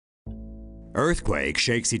Earthquake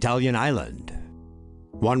shakes Italian island.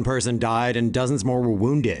 One person died and dozens more were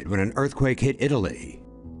wounded when an earthquake hit Italy.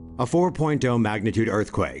 A 4.0 magnitude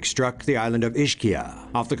earthquake struck the island of Ischia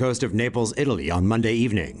off the coast of Naples, Italy on Monday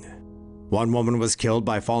evening. One woman was killed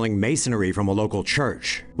by falling masonry from a local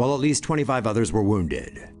church, while at least 25 others were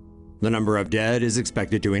wounded. The number of dead is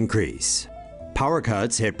expected to increase. Power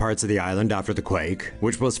cuts hit parts of the island after the quake,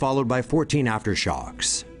 which was followed by 14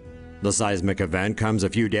 aftershocks. The seismic event comes a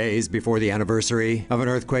few days before the anniversary of an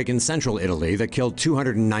earthquake in central Italy that killed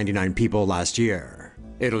 299 people last year.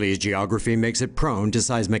 Italy's geography makes it prone to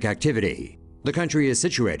seismic activity. The country is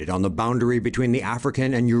situated on the boundary between the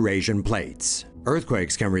African and Eurasian plates.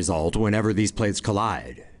 Earthquakes can result whenever these plates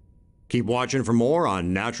collide. Keep watching for more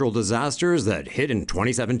on natural disasters that hit in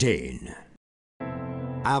 2017.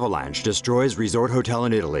 Avalanche destroys resort hotel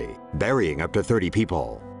in Italy, burying up to 30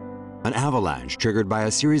 people. An avalanche triggered by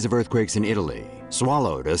a series of earthquakes in Italy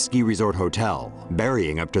swallowed a ski resort hotel,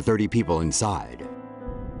 burying up to 30 people inside.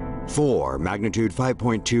 4 magnitude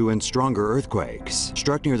 5.2 and stronger earthquakes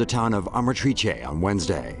struck near the town of Amatrice on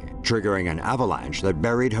Wednesday, triggering an avalanche that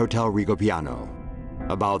buried Hotel Rigopiano.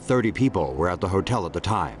 About 30 people were at the hotel at the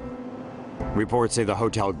time. Reports say the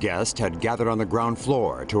hotel guest had gathered on the ground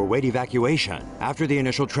floor to await evacuation after the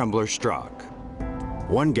initial trembler struck.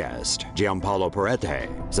 One guest, Gianpaolo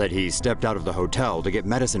Perrette, said he stepped out of the hotel to get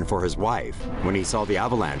medicine for his wife when he saw the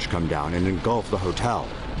avalanche come down and engulf the hotel,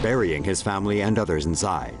 burying his family and others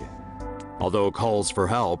inside. Although calls for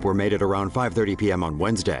help were made at around 5:30 p.m. on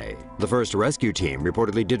Wednesday, the first rescue team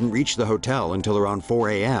reportedly didn't reach the hotel until around 4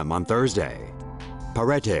 a.m. on Thursday.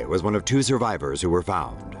 Perrette was one of 2 survivors who were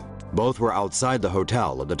found. Both were outside the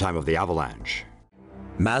hotel at the time of the avalanche.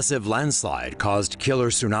 Massive landslide caused killer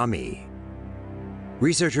tsunami.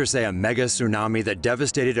 Researchers say a mega tsunami that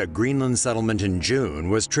devastated a Greenland settlement in June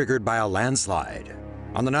was triggered by a landslide.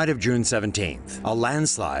 On the night of June 17th, a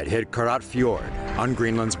landslide hit Karat Fjord on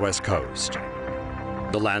Greenland's west coast.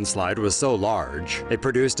 The landslide was so large, it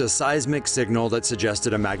produced a seismic signal that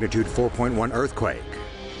suggested a magnitude 4.1 earthquake.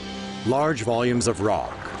 Large volumes of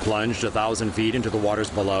rock plunged 1,000 feet into the waters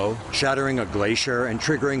below, shattering a glacier and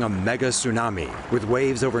triggering a mega tsunami with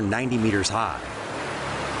waves over 90 meters high.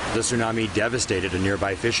 The tsunami devastated a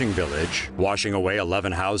nearby fishing village, washing away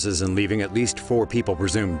 11 houses and leaving at least 4 people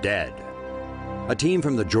presumed dead. A team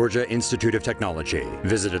from the Georgia Institute of Technology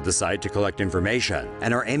visited the site to collect information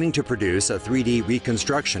and are aiming to produce a 3D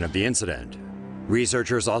reconstruction of the incident.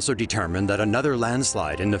 Researchers also determined that another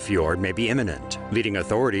landslide in the fjord may be imminent, leading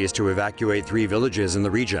authorities to evacuate 3 villages in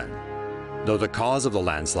the region. Though the cause of the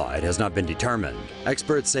landslide has not been determined,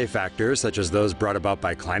 experts say factors such as those brought about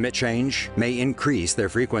by climate change may increase their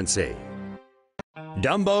frequency.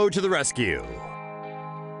 Dumbo to the rescue.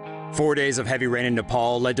 4 days of heavy rain in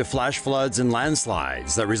Nepal led to flash floods and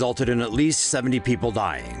landslides that resulted in at least 70 people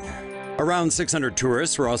dying. Around 600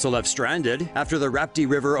 tourists were also left stranded after the Rapti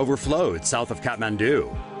River overflowed south of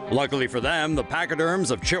Kathmandu. Luckily for them, the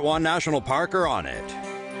pachyderms of Chitwan National Park are on it.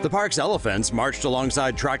 The park's elephants marched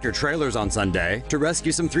alongside tractor-trailers on Sunday to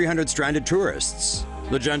rescue some 300 stranded tourists.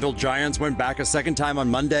 The gentle giants went back a second time on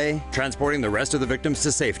Monday, transporting the rest of the victims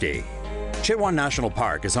to safety. Chitwan National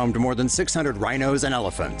Park is home to more than 600 rhinos and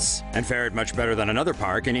elephants, and fared much better than another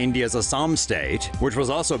park in India's Assam state, which was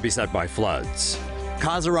also beset by floods.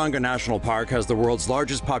 Kaziranga National Park has the world's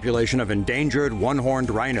largest population of endangered one-horned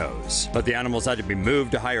rhinos, but the animals had to be moved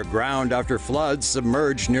to higher ground after floods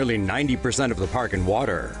submerged nearly 90% of the park in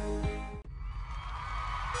water.